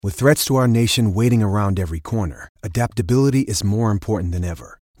With threats to our nation waiting around every corner, adaptability is more important than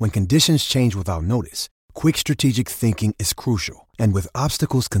ever. When conditions change without notice, quick strategic thinking is crucial. And with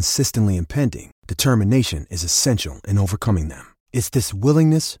obstacles consistently impending, determination is essential in overcoming them. It's this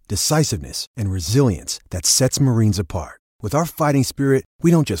willingness, decisiveness, and resilience that sets Marines apart. With our fighting spirit, we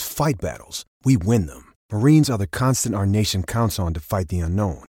don't just fight battles, we win them. Marines are the constant our nation counts on to fight the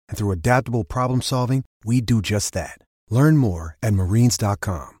unknown. And through adaptable problem solving, we do just that. Learn more at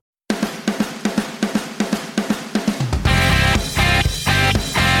marines.com.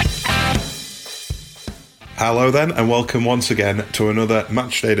 Hello then, and welcome once again to another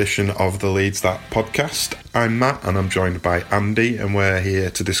matchday edition of the Leeds That podcast. I'm Matt, and I'm joined by Andy, and we're here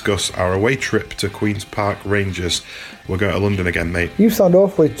to discuss our away trip to Queen's Park Rangers. We're going to London again, mate. You sound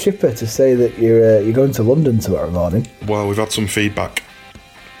awfully chipper to say that you're going to London tomorrow morning. Well, we've had some feedback.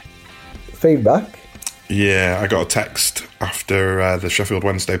 Feedback? Yeah, I got a text after the Sheffield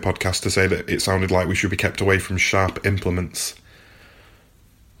Wednesday podcast to say that it sounded like we should be kept away from sharp implements.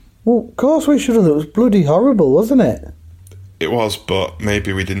 Well, of course we should have. It was bloody horrible, wasn't it? It was, but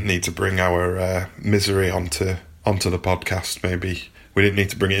maybe we didn't need to bring our misery onto the podcast. Maybe we didn't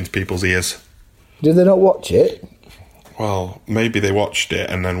need to bring it into people's ears. Did they not watch it? Well, maybe they watched it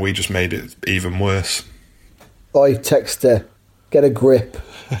and then we just made it even worse. Oi, Texter, get a grip.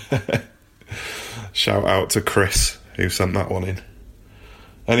 Shout out to Chris, who sent that one in.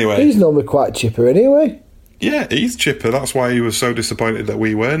 Anyway. He's normally quite chipper anyway. Yeah, he's chipper. That's why he was so disappointed that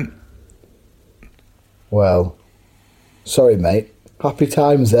we weren't. Well, sorry, mate. Happy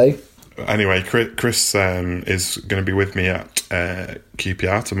times, eh? Anyway, Chris is going to be with me at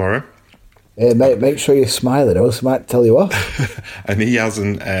QPR tomorrow. Hey, mate, make sure you're smiling, or else I might tell you off. And he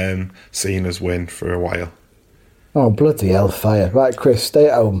hasn't seen us win for a while. Oh, bloody hellfire. Right, Chris, stay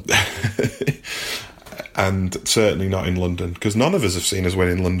at home. And certainly not in London, because none of us have seen us win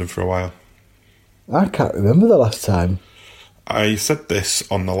in London for a while. I can't remember the last time. I said this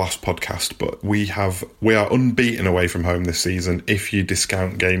on the last podcast, but we are unbeaten away from home this season if you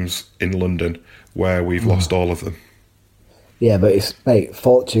discount games in London where we've lost all of them. Yeah, but mate,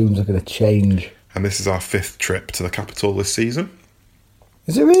 fortunes are going to change. And this is our 5th trip to the capital this season.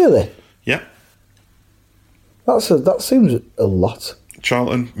 Is it really? Yeah. That seems a lot.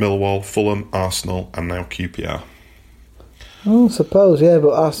 Charlton, Millwall, Fulham, Arsenal, and now QPR. I suppose, yeah,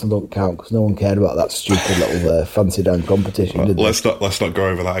 but Arsenal don't count because no one cared about that stupid little fancy down competition, well, did they? Let's not go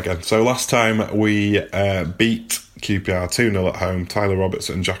over that again. So last time we beat QPR 2-0 at home. Tyler Roberts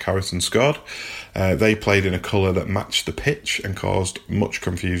and Jack Harrison scored. They played in a colour that matched the pitch and caused much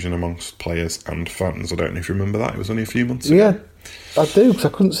confusion amongst players and fans. I don't know if you remember that. It was only a few months ago. Yeah, I do, because I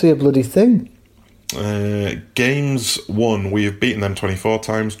couldn't see a bloody thing. Games won, we have beaten them 24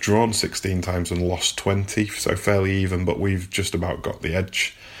 times, drawn 16 times and lost 20, so fairly even, but we've just about got the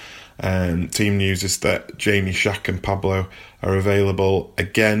edge. Team news is that Jamie Shack and Pablo are available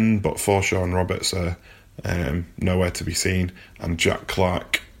again, but Forshaw and Roberts are nowhere to be seen, and Jack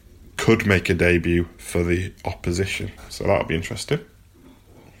Clark could make a debut for the opposition, so that'll be interesting.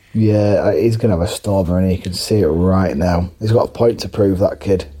 Yeah, he's going to have a stormer and he can see it right now. He's got a point to prove, that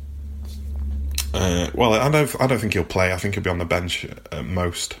kid. Well, I don't think he'll play. I think he'll be on the bench at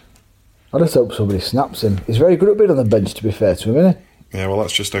most. I just hope somebody snaps him. He's very good at being on the bench, to be fair to him, isn't he? Yeah, well,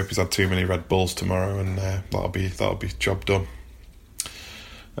 let's just hope he's had too many Red Bulls tomorrow, and that'll be job done.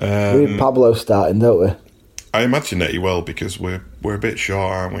 We need Pablo starting, don't we? I imagine that he will, because we're a bit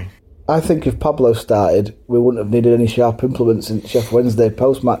short, aren't we? I think if Pablo started, we wouldn't have needed any sharp implements in Sheffield Wednesday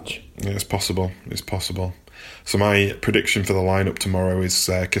post-match. Yeah, it's possible. So my prediction for the lineup tomorrow is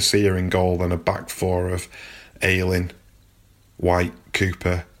Casilla in goal, then a back four of Ayling, White,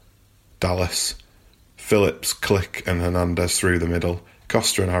 Cooper, Dallas, Phillips, Click and Hernandez through the middle,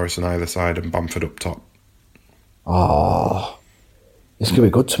 Costa and Harrison either side, and Bamford up top. Oh, it's going to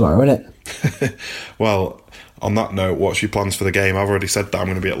be good tomorrow, isn't it? Well, on that note, what's your plans for the game? I've already said that I'm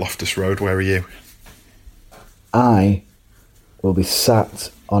going to be at Loftus Road. Where are you? I will be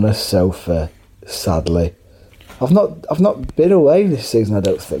sat on a sofa, sadly. I've not been away this season, I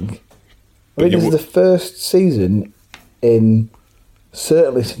don't think. I mean, this is the first season in,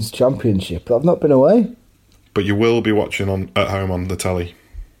 certainly since Championship, that I've not been away. But you will be watching at home on the telly?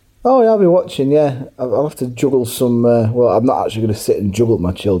 Oh, yeah, I'll be watching, yeah. I'll have to juggle some... well, I'm not actually going to sit and juggle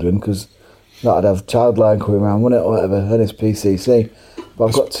my children, because that'd have Childline coming around, wouldn't it, or whatever, NSPCC. But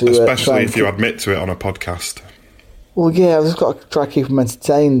I've got to... especially if you admit to it on a podcast. Well, yeah, I've just got to try to keep them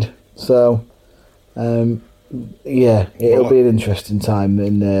entertained. So, yeah, it'll be an interesting time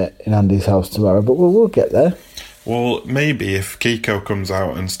in Andy's house tomorrow, but we'll get there. Well, maybe if Kiko comes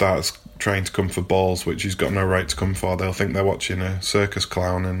out and starts trying to come for balls, which he's got no right to come for. They'll think they're watching a circus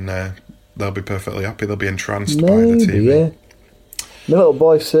clown, and they'll be perfectly happy. They'll be entranced by the TV. Yeah. My little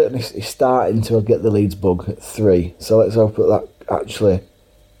boy certainly is starting to get the Leeds bug at 3, so let's hope that actually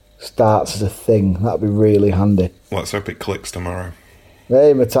starts as a thing. That'd be really handy. Let's hope it clicks tomorrow.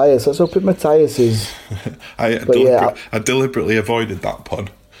 Hey, Matthias. Let's hope Matthias is... I deliberately avoided that pun,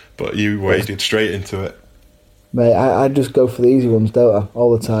 but you waded straight into it. Mate, I just go for the easy ones, don't I?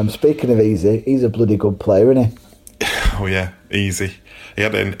 All the time. Speaking of easy, he's a bloody good player, isn't he? Oh, yeah, easy. He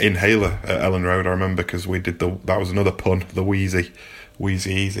had an inhaler at Ellen Road, I remember, because we did that was another pun, the Wheezy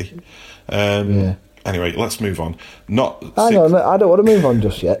easy. Yeah. Anyway, let's move on. Hang on, I don't want to move on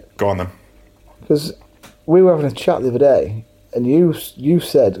just yet. Go on then. Because we were having a chat the other day, and you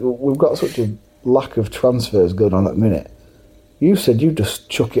said, we've got such a lack of transfers going on at the minute. You said you'd just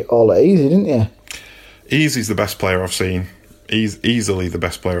chuck it all at Easy, didn't you? Easy's the best player I've seen. Easily the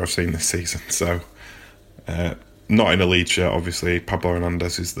best player I've seen this season. So, not in a Leeds shirt, obviously. Pablo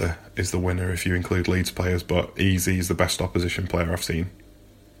Hernandez is the winner if you include Leeds players, but Easy is the best opposition player I've seen.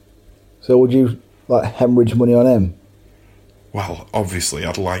 So would you hemorrhage money on him? Well, obviously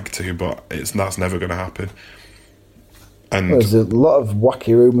I'd like to, but that's never going to happen. And there's a lot of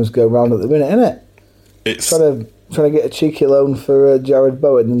wacky rumours going around at the minute, isn't it? It's trying to get a cheeky loan for Jared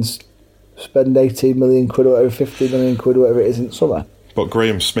Bowen and spend 18 million quid or whatever, 50 million quid or whatever it is in summer. But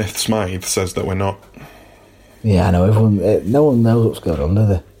Graham Smith-Smythe says that we're not. Yeah, I know. No one knows what's going on, do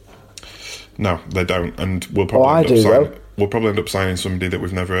they? No, they don't, and we'll probably we'll probably end up signing somebody that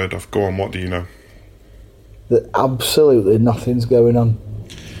we've never heard of. Go on, what do you know? That absolutely nothing's going on.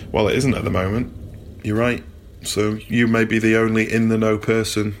 Well, it isn't at the moment. You're right. So you may be the only in-the-know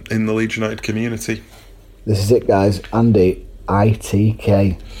person in the Leeds United community. This is it, guys. Andy,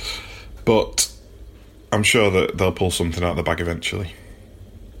 ITK. But I'm sure that they'll pull something out of the bag eventually.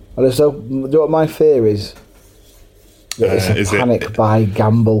 Do you know what my fear is? That it's a panic by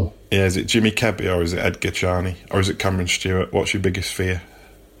gamble. Yeah, is it Jimmy Kebby or is it Edgar Charney? Or is it Cameron Stewart? What's your biggest fear?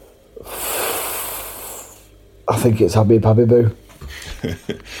 I think it's Habib Habibou.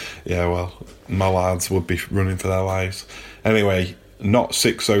 Yeah, well, my lads would be running for their lives. Anyway, Not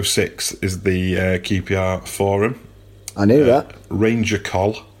 606 is the QPR forum. I knew that. Ranger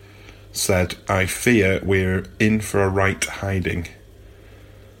Coll said, I fear we're in for a right hiding.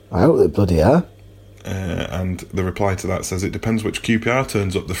 I hope they bloody are. And the reply to that says, it depends which QPR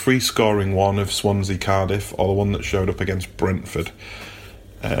turns up, the free-scoring one of Swansea Cardiff or the one that showed up against Brentford.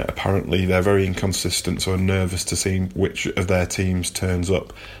 Apparently they're very inconsistent, so I'm nervous to see which of their teams turns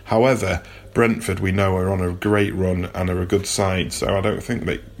up. However, Brentford, we know, are on a great run and are a good side, so I don't think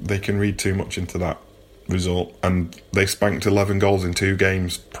they can read too much into that result. And they spanked 11 goals in 2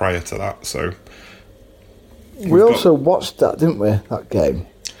 games prior to that, so... We also watched that, didn't we, that game?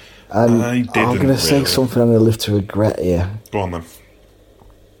 And I'm going to say something I'm going to live to regret here. Go on then.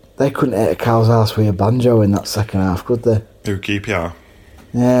 They couldn't hit a cow's ass with a banjo in that second half, could they? Who, QPR?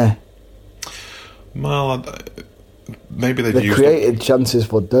 Yeah. Well, maybe they created chances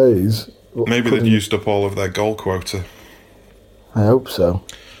for days. Maybe they'd used up all of their goal quota. I hope so.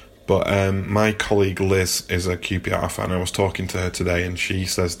 But my colleague Liz is a QPR fan. I was talking to her today and she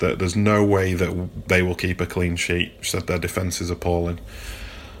says that there's no way that they will keep a clean sheet. She said their defence is appalling.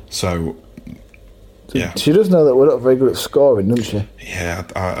 So, yeah. She does know that we're not very good at scoring, doesn't she? Yeah,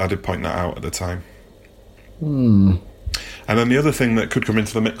 I did point that out at the time. And then the other thing that could come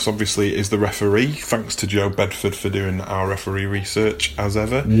into the mix, obviously, is the referee. Thanks to Joe Bedford for doing our referee research, as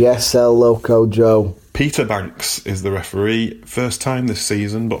ever. Yes, El Loco Joe. Peter Banks is the referee. First time this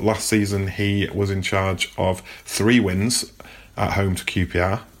season, but last season he was in charge of 3 wins at home to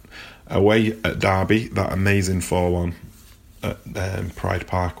QPR. Away at Derby, that amazing 4-1 at Pride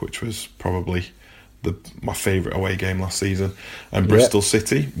Park, which was probably my favourite away game last season. And Bristol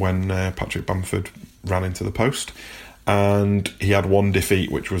City, when Patrick Bamford ran into the post. And he had 1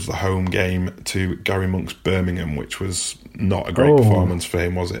 defeat, which was the home game to Gary Monk's Birmingham, which was not a great performance for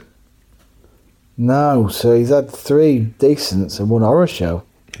him, was it? No, so he's had 3 decents and 1 horror show.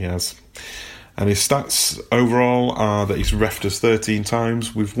 He has. And his stats overall are that he's refed us 13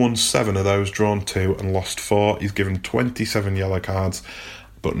 times. We've won 7 of those, drawn 2 and lost 4. He's given 27 yellow cards,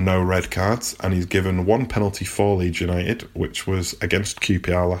 but no red cards. And he's given 1 penalty for Leeds United, which was against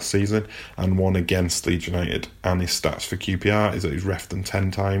QPR last season, and 1 against Leeds United. And his stats for QPR is that he's refed them 10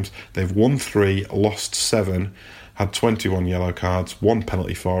 times. They've won 3, lost 7, had 21 yellow cards, 1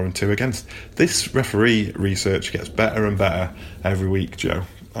 penalty for and 2 against. This referee research gets better and better every week, Joe.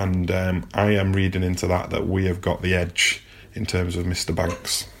 And I am reading into that we have got the edge in terms of Mr.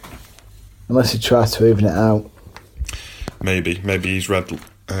 Banks. Unless he tries to even it out. Maybe he's read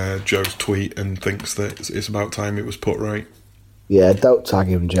Joe's tweet and thinks that it's about time it was put right. Yeah, don't tag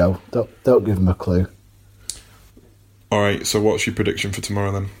him, Joe. Don't give him a clue. All right, so what's your prediction for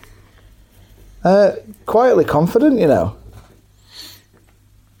tomorrow then? Quietly confident, you know.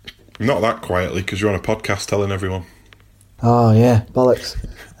 Not that quietly, because you're on a podcast telling everyone. Oh, yeah, bollocks.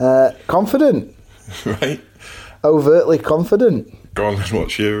 Confident. Right. Overtly confident. Go on then,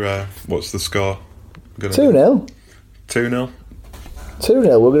 what's the score? 2-0. 2-0?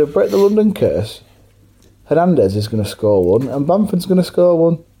 2-0, we're going to break the London curse. Hernandez is going to score one, and Bamford's going to score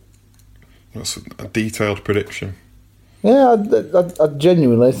one. That's a detailed prediction. Yeah, I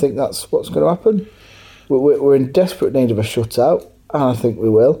genuinely think that's what's going to happen. We're in desperate need of a shutout, and I think we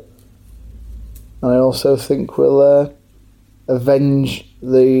will. And I also think we'll avenge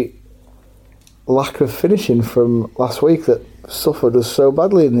the lack of finishing from last week that suffered us so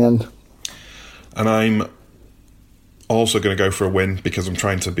badly in the end. And I'm also going to go for a win because I'm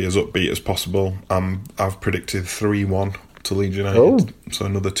trying to be as upbeat as possible. I've predicted 3-1 to Leeds United, so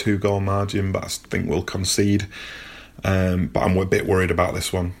another 2-goal margin, but I think we'll concede. But I'm a bit worried about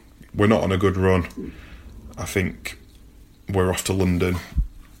this one. We're not on a good run. I think we're off to London.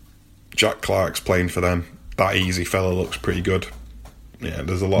 Jack Clark's playing for them. That easy fella looks pretty good. Yeah,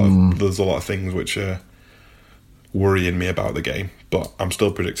 there's a lot of things which are worrying me about the game, but I'm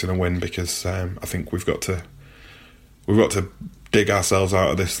still predicting a win because I think we've got to dig ourselves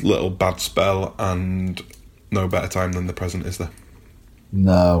out of this little bad spell, and no better time than the present, is there?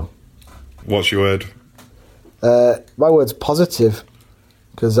 No. What's your word? My word's positive,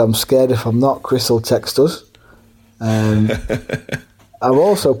 because I'm scared if I'm not, Chris will text us. I'm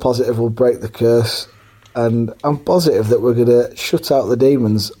also positive we'll break the curse, and I'm positive that we're going to shut out the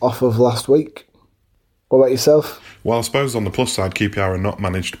demons off of last week. What about yourself? Well, I suppose on the plus side, QPR are not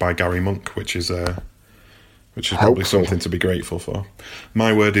managed by Gary Monk, which is probably something to be grateful for.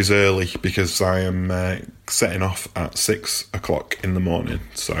 My word is early, because I am setting off at 6 o'clock in the morning,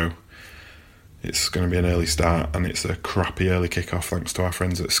 so it's going to be an early start, and it's a crappy early kick-off thanks to our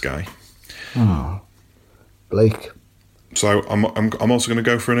friends at Sky. Oh, bleak. So I'm also going to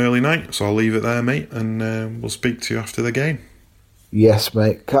go for an early night, so I'll leave it there, mate, and we'll speak to you after the game. Yes,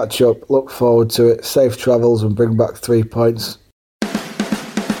 mate. Catch up. Look forward to it. Safe travels and bring back 3 points.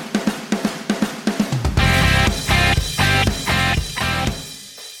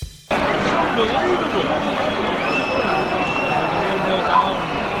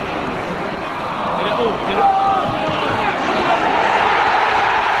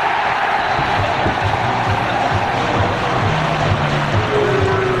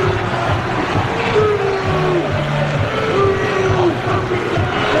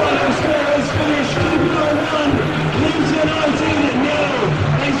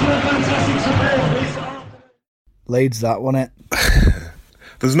 Leeds, that, wasn't it?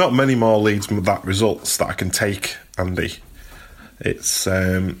 There's not many more Leeds with that results that I can take, Andy. It's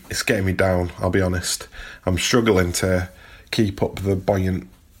getting me down, I'll be honest. I'm struggling to keep up the buoyant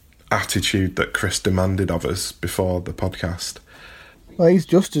attitude that Chris demanded of us before the podcast. Well, he's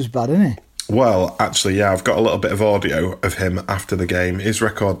just as bad, isn't he? Well, actually, yeah, I've got a little bit of audio of him after the game. His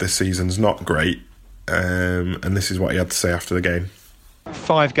record this season's not great, and this is what he had to say after the game.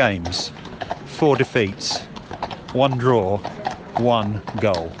 5 games, 4 defeats, 1 draw, 1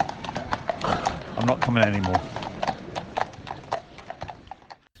 goal. I'm not coming anymore.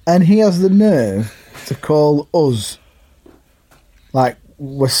 And he has the nerve to call us, like,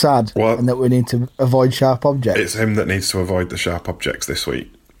 we're sad and that we need to avoid sharp objects. It's him that needs to avoid the sharp objects this week.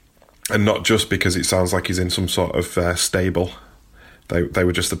 And not just because it sounds like he's in some sort of stable. They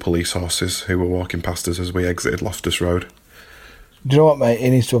were just the police horses who were walking past us as we exited Loftus Road. Do you know what, mate? He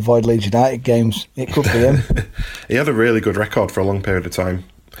needs to avoid Leeds United games. It could be him. He had a really good record for a long period of time.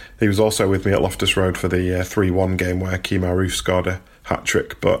 He was also with me at Loftus Road for the 3-1 game where Kemar Roof scored a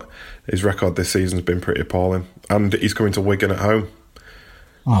hat-trick, but his record this season's been pretty appalling. And he's coming to Wigan at home.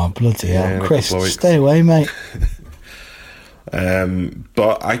 Oh, bloody hell. Chris, stay away, mate.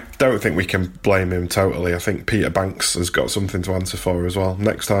 But I don't think we can blame him totally. I think Peter Banks has got something to answer for as well.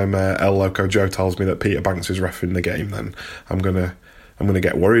 Next time El Loco Joe tells me that Peter Banks is reffing the game, then I'm gonna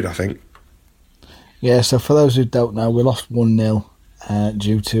get worried, I think. Yeah, so for those who don't know, we lost 1-0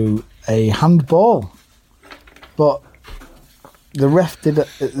 due to a handball. But the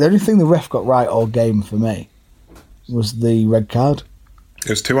only thing the ref got right all game for me was the red card. It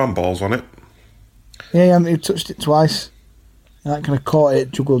was 2 handballs, wasn't it? Yeah, he touched it twice. That kind of caught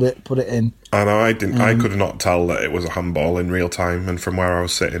it, juggled it, put it in. I know, I didn't. I could not tell that it was a handball in real time and from where I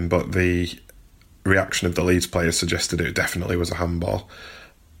was sitting, but the reaction of the Leeds players suggested it definitely was a handball.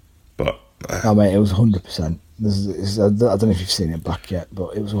 But No, mate, it was 100%. I don't know if you've seen it back yet,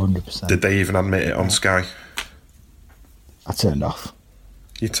 but it was 100%. Did they even admit it on Sky? I turned off.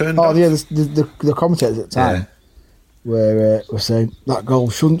 You turned off? Oh, yeah, the commentators at the time were saying, that goal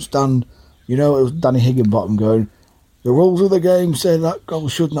shouldn't stand. You know, it was Danny Higginbottom going, the rules of the game say that goal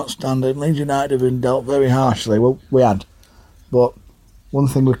should not stand, and Leeds United have been dealt very harshly. Well, we had. But one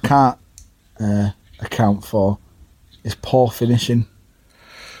thing we can't account for is poor finishing.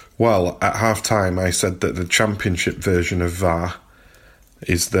 Well, at half-time, I said that the championship version of VAR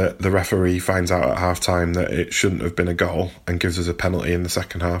is that the referee finds out at half-time that it shouldn't have been a goal and gives us a penalty in the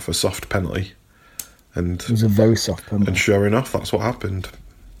second half, a soft penalty. And it was a very soft penalty. And sure enough, that's what happened.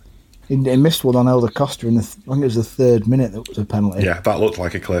 He missed one on Elder Costa in I think it was the third minute that was a penalty. Yeah, that looked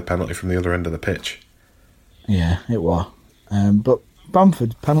like a clear penalty from the other end of the pitch. Yeah, it was. But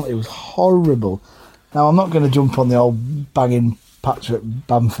Bamford's penalty was horrible. Now, I'm not going to jump on the old banging Patrick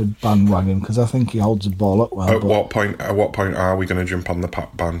Bamford bandwagon because I think he holds the ball up well. At what point are we going to jump on the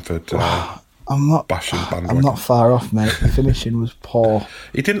Pat Bamford bashing bandwagon? I'm not far off, mate. The finishing was poor.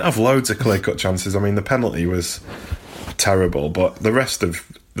 He didn't have loads of clear-cut chances. I mean, the penalty was terrible, but the rest of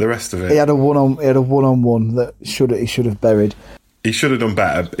it. He had a one-on-one that he should have buried. He should have done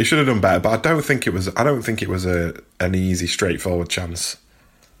better. But I don't think it was an easy, straightforward chance.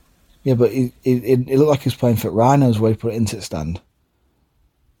 Yeah, but it looked like he was playing for Rhinos where he put it into the stand.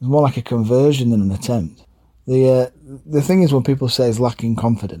 It was more like a conversion than an attempt. The thing is, when people say he's lacking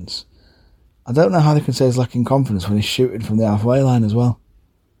confidence, I don't know how they can say he's lacking confidence when he's shooting from the halfway line as well.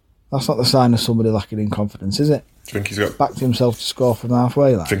 That's not the sign of somebody lacking in confidence, is it? Do you think he's got backed himself to score from the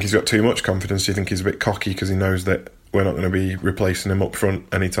halfway line? Do you think he's got too much confidence? Do you think he's a bit cocky because he knows that we're not going to be replacing him up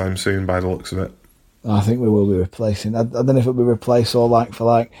front anytime soon by the looks of it? I think we will be replacing. I don't know if it'll be replaced or like for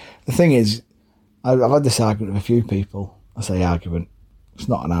like. The thing is, I've had this argument with a few people. I say argument. It's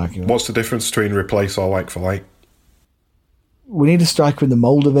not an argument. What's the difference between replace or like for like? We need a striker in the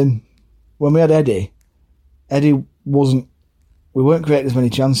mould of him. When we had Eddie wasn't... We weren't creating as many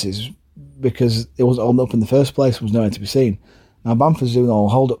chances because it wasn't holding up in the first place. There was nowhere to be seen. Now, Bamford's doing all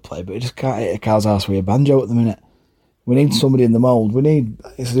hold-up play, but he just can't hit a car's arse with a banjo at the minute. We need somebody in the mould.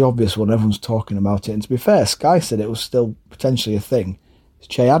 It's the obvious one. Everyone's talking about it. And to be fair, Sky said it was still potentially a thing. It's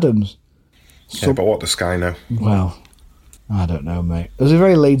Che Adams. Yeah, but what does Sky know? Well, I don't know, mate. It was a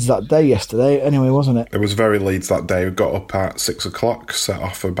very Leeds that day yesterday, anyway, wasn't it? It was very Leeds that day. We got up at 6 o'clock, set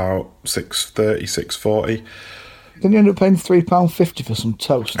off about 6:30, 6:40. Didn't you end up paying £3.50 for some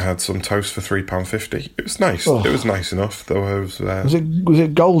toast? I had some toast for £3.50. It was nice. Oh. It was nice enough. There was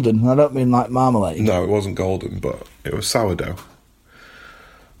it golden? I don't mean like marmalade. No, it wasn't golden, but it was sourdough.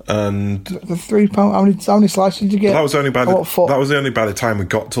 And the £3, how many slices did you get? That was only by the time we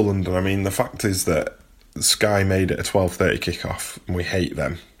got to London. I mean, the fact is that Sky made it a 12:30 kickoff, and we hate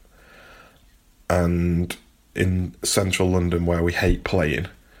them. And in central London, where we hate playing.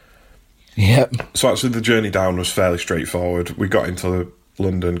 Yep. So actually the journey down was fairly straightforward. We got into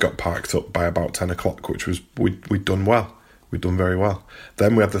London, got parked up by about 10 o'clock, which was, we'd done well. We'd done very well.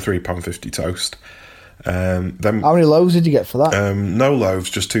 Then we had the £3.50 toast. Then how many loaves did you get for that? No loaves,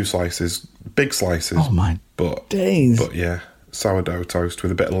 just 2 slices. Big slices. Oh my days. But yeah, sourdough toast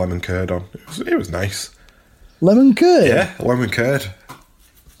with a bit of lemon curd on. It was nice. Lemon curd? Yeah, lemon curd.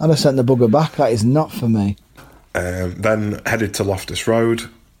 I'd have sent the bugger back. That is not for me. Then headed to Loftus Road.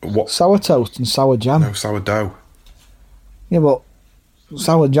 Sour toast and sour jam. No, sourdough. Yeah, but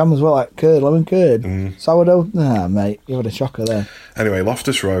sour jam as well, like curd, lemon curd. Sourdough? Nah, mate, you had a shocker there. Anyway,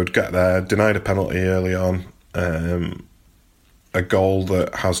 Loftus Road, get there, denied a penalty early on. A goal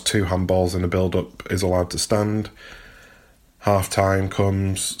that has 2 handballs in a build-up is allowed to stand. Half-time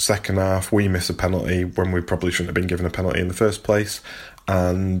comes, second half, we miss a penalty when we probably shouldn't have been given a penalty in the first place.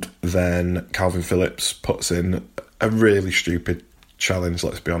 And then Calvin Phillips puts in a really stupid challenge,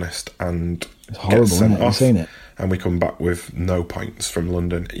 let's be honest, and it's horrible, gets sent off. Have you seen it? And we come back with no points from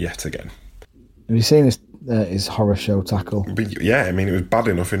London yet again. Have you seen his horror show tackle? Yeah, I mean, it was bad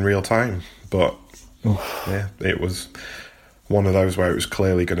enough in real time, but yeah, it was one of those where it was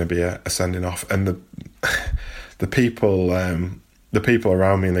clearly going to be a sending off. And the people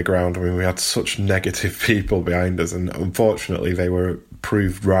around me in the ground, I mean, we had such negative people behind us, and unfortunately they were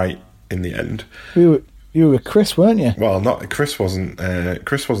proved right in the end. You were with Chris, weren't you? Well, Chris wasn't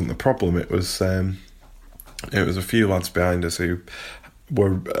the problem. It was a few lads behind us who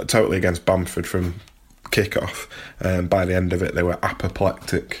were totally against Bamford from kick-off. By the end of it, they were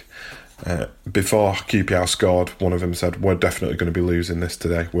apoplectic. Before QPR scored, one of them said, "We're definitely going to be losing this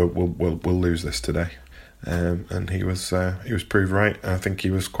today. We'll lose this today." And he was proved right. I think he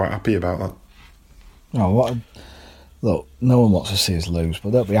was quite happy about that. Oh, Look, no one wants to see us lose,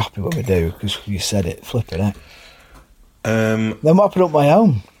 but they'll be happy when we do, because you said it, flipping it. Then mopping up my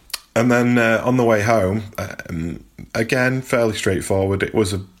home. And then on the way home, again, fairly straightforward. It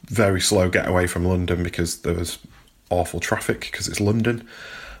was a very slow getaway from London because there was awful traffic because it's London.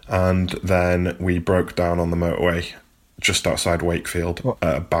 And then we broke down on the motorway just outside Wakefield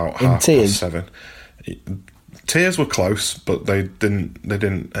at about 7:30. Tears were close, but they didn't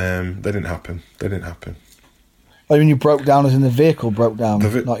happen. They didn't happen. I mean, you broke down as in the vehicle broke down,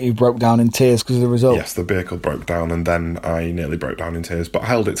 not you broke down in tears because of the result. Yes, the vehicle broke down, and then I nearly broke down in tears, but I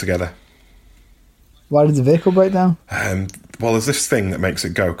held it together. Why did the vehicle break down? Well, there's this thing that makes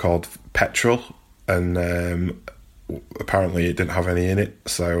it go called petrol, and apparently it didn't have any in it,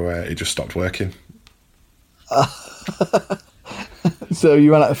 so it just stopped working. So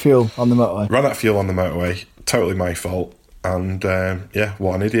you ran out of fuel on the motorway? Ran out of fuel on the motorway, totally my fault, and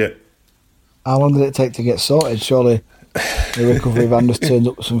what an idiot. How long did it take to get sorted? Surely the recovery van just turns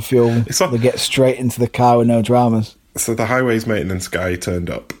up with some fuel, they get straight into the car with no dramas. So the highways maintenance guy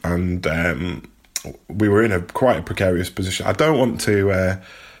turned up, and we were in quite a precarious position. I don't want to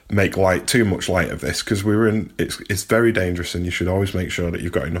make too much light of this, because we were in. It's very dangerous, and you should always make sure that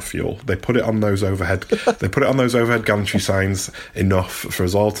you've got enough fuel. They put it on those overhead gantry signs enough for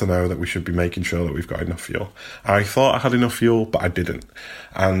us all to know that we should be making sure that we've got enough fuel. I thought I had enough fuel, but I didn't,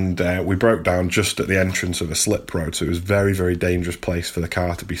 and we broke down just at the entrance of a slip road. So it was a very, very dangerous place for the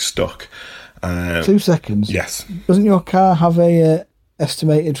car to be stuck. 2 seconds. Yes. Doesn't your car have a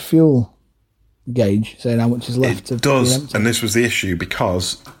estimated fuel gauge saying how much is left? It does, and this was the issue,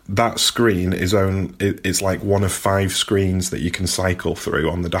 because that screen it's like one of 5 screens that you can cycle through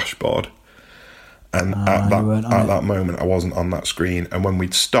on the dashboard, and at that moment I wasn't on that screen, and when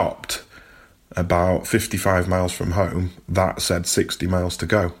we'd stopped about 55 miles from home, that said 60 miles to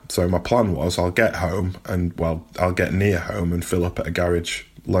go. So my plan was I'll get home, and I'll get near home and fill up at a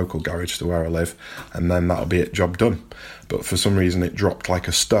local garage to where I live, and then that'll be it, job done. But for some reason it dropped like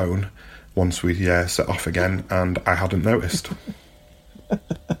a stone once we set off again, and I hadn't noticed.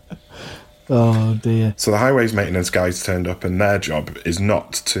 Oh dear. So the highways maintenance guys turned up, and their job is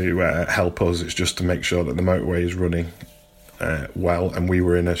not to help us, it's just to make sure that the motorway is running well, and we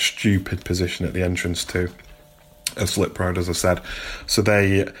were in a stupid position at the entrance to a slip road, as I said. So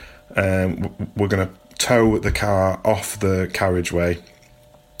they were going to tow the car off the carriageway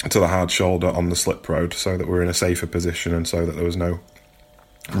to the hard shoulder on the slip road, so that we're in a safer position, and so that there was no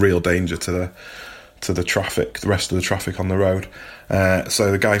real danger to the traffic, the rest of the traffic on the road.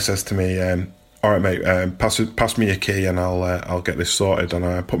 So the guy says to me, "All right, mate, pass me your key, and I'll get this sorted." And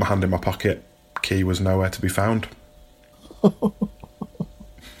I put my hand in my pocket. Key was nowhere to be found.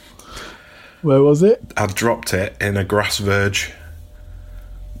 Where was it? I'd dropped it in a grass verge,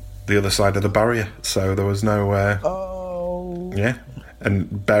 the other side of the barrier. So there was no. Yeah,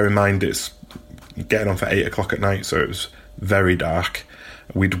 and bear in mind it's getting on for 8 o'clock at night, so it was very dark.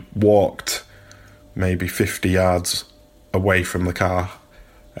 We'd walked maybe 50 yards away from the car,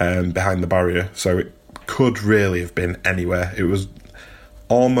 behind the barrier, so it could really have been anywhere. It was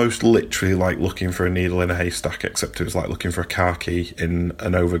almost literally like looking for a needle in a haystack, except it was like looking for a car key in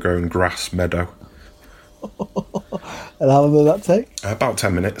an overgrown grass meadow. And how long did that take? About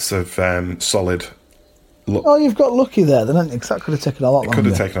 10 minutes of solid look. Oh, you've got lucky there then, haven't you? 'Cause that could have taken a lot longer. It could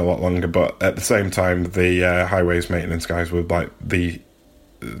have taken a lot longer, but at the same time, the highways maintenance guys were like,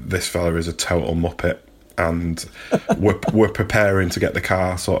 this fella is a total muppet, and we're preparing to get the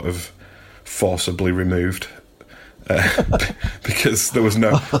car sort of forcibly removed, because there was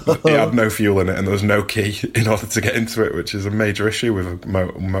it had no fuel in it, and there was no key in order to get into it, which is a major issue with a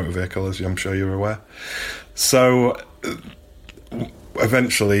motor vehicle, as I'm sure you're aware. So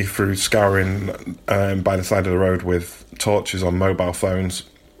eventually, through scouring by the side of the road with torches on mobile phones,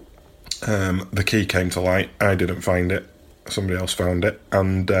 the key came to light. I didn't find it. Somebody else found it,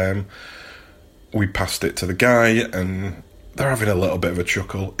 and we passed it to the guy, and they're having a little bit of a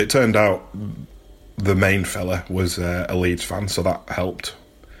chuckle. It turned out the main fella was a Leeds fan, so that helped.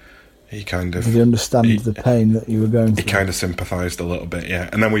 He kind of... Did he understand the pain that you were going through? He kind of sympathised a little bit, yeah.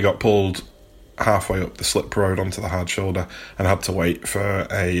 And then we got pulled halfway up the slip road onto the hard shoulder, and had to wait for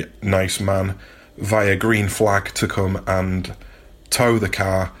a nice man via green flag to come and tow the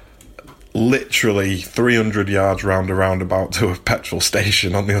car literally 300 yards round a roundabout to a petrol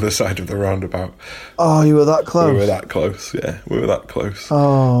station on the other side of the roundabout. Oh, you were that close? We were that close, yeah. We were that close.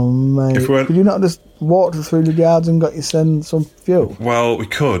 Oh, mate. Could you not just walk to 300 yards and got you some fuel? Well, we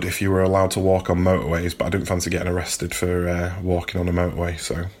could if you were allowed to walk on motorways, but I didn't fancy getting arrested for walking on a motorway,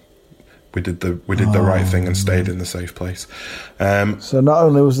 so we did the right thing and stayed in the safe place. So not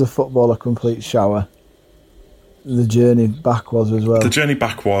only was the football a complete shower, the journey back was as well. The journey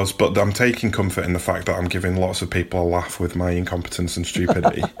back was, but I'm taking comfort in the fact that I'm giving lots of people a laugh with my incompetence and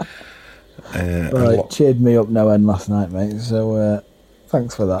stupidity. Cheered me up no end last night, mate. So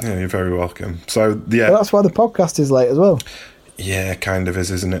thanks for that. Yeah, you're very welcome. So yeah, but that's why the podcast is late as well. Yeah, kind of is,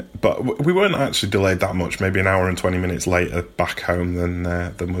 isn't it? But we weren't actually delayed that much. Maybe an hour and 20 minutes later back home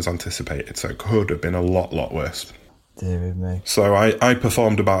than was anticipated. So it could have been a lot worse. Dear me. So I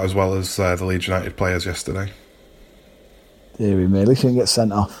performed about as well as the Leeds United players yesterday. Dear me. At least you didn't get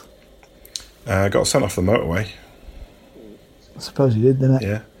sent off. I got sent off the motorway. I suppose you did, didn't it?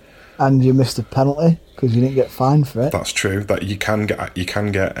 Yeah. And you missed a penalty because you didn't get fined for it. That's true. That you can get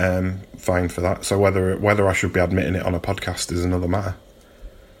fined for that. So whether I should be admitting it on a podcast is another matter.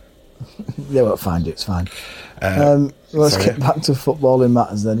 They won't find you. It's fine. Let's get back to footballing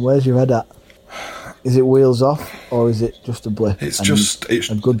matters then. Where's your head at? Is it wheels off or is it just a blip? It's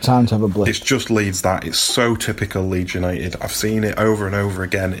a good time to have a blip. It's just Leeds that. It's so typical Leeds United. I've seen it over and over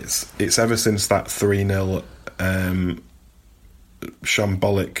again. It's ever since that 3-0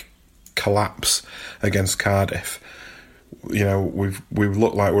 shambolic collapse against Cardiff. You know, we've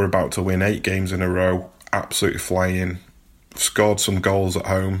looked like we're about to win 8 games in a row, absolutely flying, scored some goals at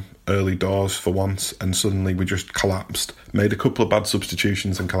home early doors for once, and suddenly we just collapsed, made a couple of bad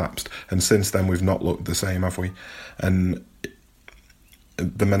substitutions and collapsed, and since then we've not looked the same, have we? And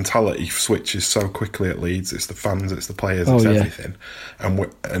the mentality switches so quickly at Leeds. It's the fans, it's the players, it's everything,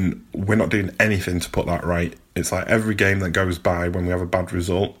 and we're not doing anything to put that right. It's like every game that goes by when we have a bad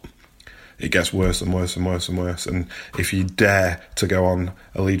result, it gets worse and worse and worse and worse. And if you dare to go on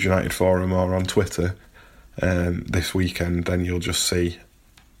a Leeds United forum or on Twitter this weekend, then you'll just see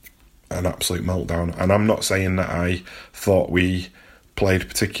an absolute meltdown. And I'm not saying that I thought we played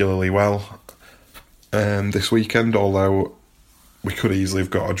particularly well this weekend, although we could easily have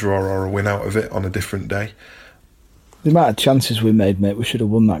got a draw or a win out of it on a different day. The amount of chances we made, mate, we should have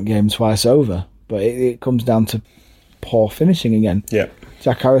won that game twice over. But it comes down to poor finishing again. Yeah.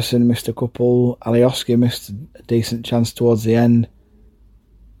 Jack Harrison missed a couple. Alioski missed a decent chance towards the end.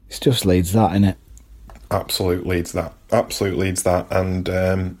 It's just Leeds that, innit? Absolute Leeds that. And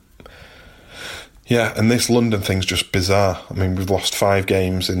and this London thing's just bizarre. I mean, we've lost 5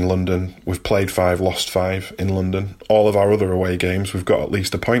 games in London. We've played 5, lost 5 in London. All of our other away games, we've got at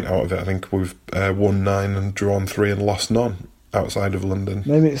least a point out of it. I think we've won 9 and drawn 3 and lost none outside of London.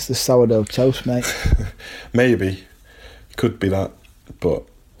 Maybe it's the sourdough toast, mate. Maybe. Could be that. But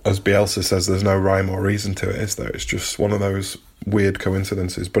as Bielsa says, there's no rhyme or reason to it, is there? It's just one of those weird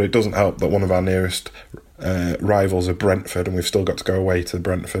coincidences. But it doesn't help that one of our nearest rivals are Brentford, and we've still got to go away to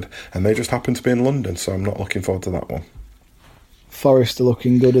Brentford, and they just happen to be in London, so I'm not looking forward to that one. Forest are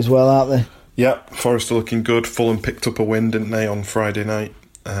looking good as well, aren't they? Yeah, Forest are looking good. Fulham picked up a win, didn't they, on Friday night?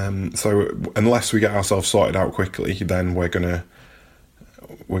 So unless we get ourselves sorted out quickly, then we're gonna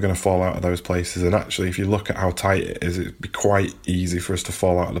fall out of those places. And actually, if you look at how tight it is, it'd be quite easy for us to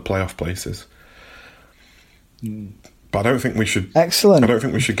fall out of the playoff places. But I don't think we should. Excellent. I don't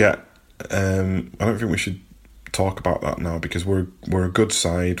think we should get. I don't think we should talk about that now, because we're a good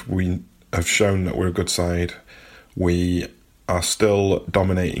side. We have shown that we're a good side. We are still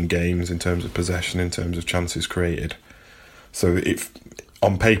dominating games in terms of possession, in terms of chances created. So if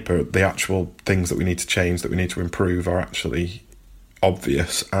on paper the actual things that we need to change, that we need to improve, are actually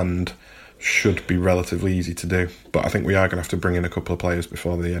obvious and should be relatively easy to do. But I think we are going to have to bring in a couple of players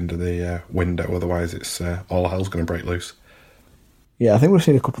before the end of the window, otherwise it's all hell's going to break loose. Yeah, I think we've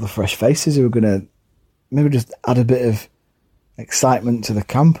seen a couple of fresh faces who are going to maybe just add a bit of excitement to the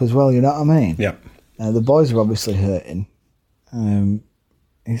camp as well, you know what I mean? Yeah. The boys are obviously hurting.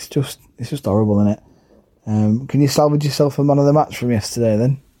 It's just horrible, isn't it? Can you salvage yourself a man of the match from yesterday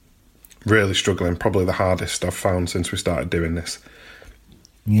then? Really struggling. Probably the hardest I've found since we started doing this.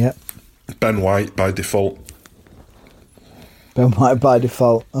 Yeah. Ben White by default. Ben White by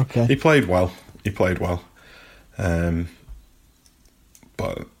default, okay. He played well.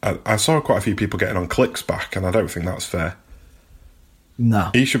 But I saw quite a few people getting on clicks back, and I don't think that's fair.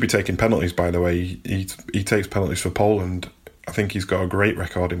 No. He should be taking penalties, by the way. He takes penalties for Poland. I think he's got a great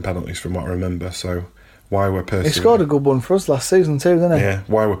record in penalties from what I remember, so why we're persevering... He scored a good one for us last season too, didn't he? Yeah,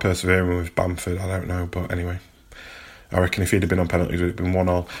 why we're persevering with Bamford, I don't know, but anyway. I reckon if he'd have been on penalties, it would have been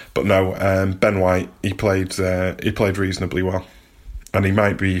 1-1. But no, Ben White, he played reasonably well. And he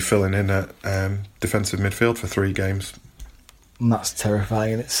might be filling in at defensive midfield for 3 games. And that's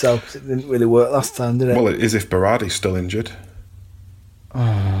terrifying in itself, 'cause it didn't really work last time, did it? Well, it is if Berardi's still injured.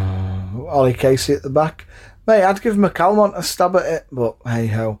 Ollie Casey at the back. Mate, I'd give McCalmont a stab at it, but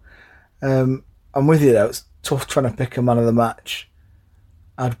hey-ho. I'm with you, though. It's tough trying to pick a man of the match.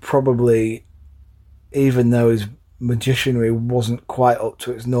 I'd probably even though his magicianry wasn't quite up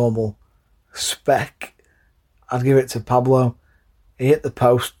to its normal spec, I'd give it to Pablo. He hit the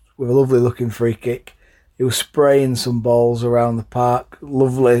post with a lovely looking free kick. He was spraying some balls around the park.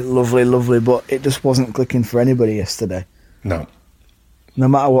 Lovely, lovely, lovely, but it just wasn't clicking for anybody yesterday. No. No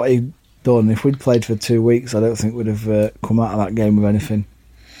matter what he'd done, if we'd played for 2 weeks, I don't think we'd have come out of that game with anything.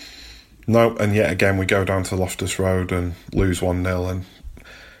 No, and yet again we go down to Loftus Road and lose 1-0, and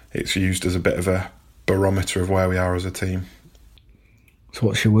it's used as a bit of a barometer of where we are as a team. So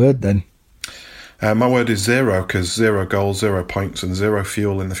what's your word then? My word is 0, because 0 goals, 0 points, and 0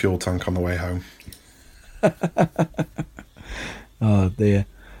 fuel in the fuel tank on the way home. Oh dear.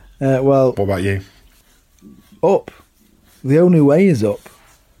 Well, what about you? Up. The only way is up.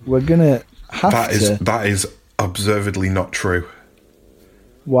 We're gonna have to. That is absurdly not true.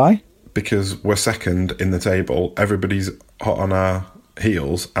 Why? Because we're second in the table. Everybody's hot on our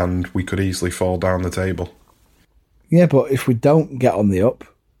heels, and we could easily fall down the table. Yeah, but if we don't get on the up,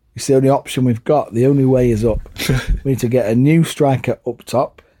 it's the only option we've got. The only way is up. We need to get a new striker up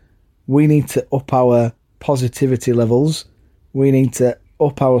top. We need to up our positivity levels. We need to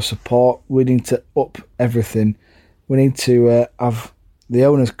up our support. We need to up everything. We need to have the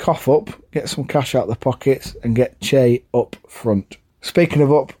owners cough up, get some cash out of the pockets, and get Che up front. Speaking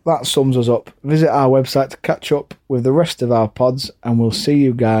of up, that sums us up. Visit our website to catch up with the rest of our pods, and we'll see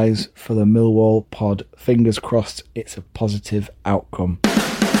you guys for the Millwall pod. Fingers crossed it's a positive outcome.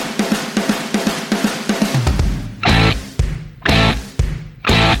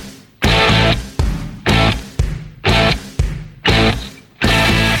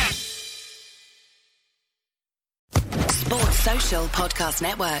 Sports Social Podcast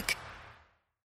Network.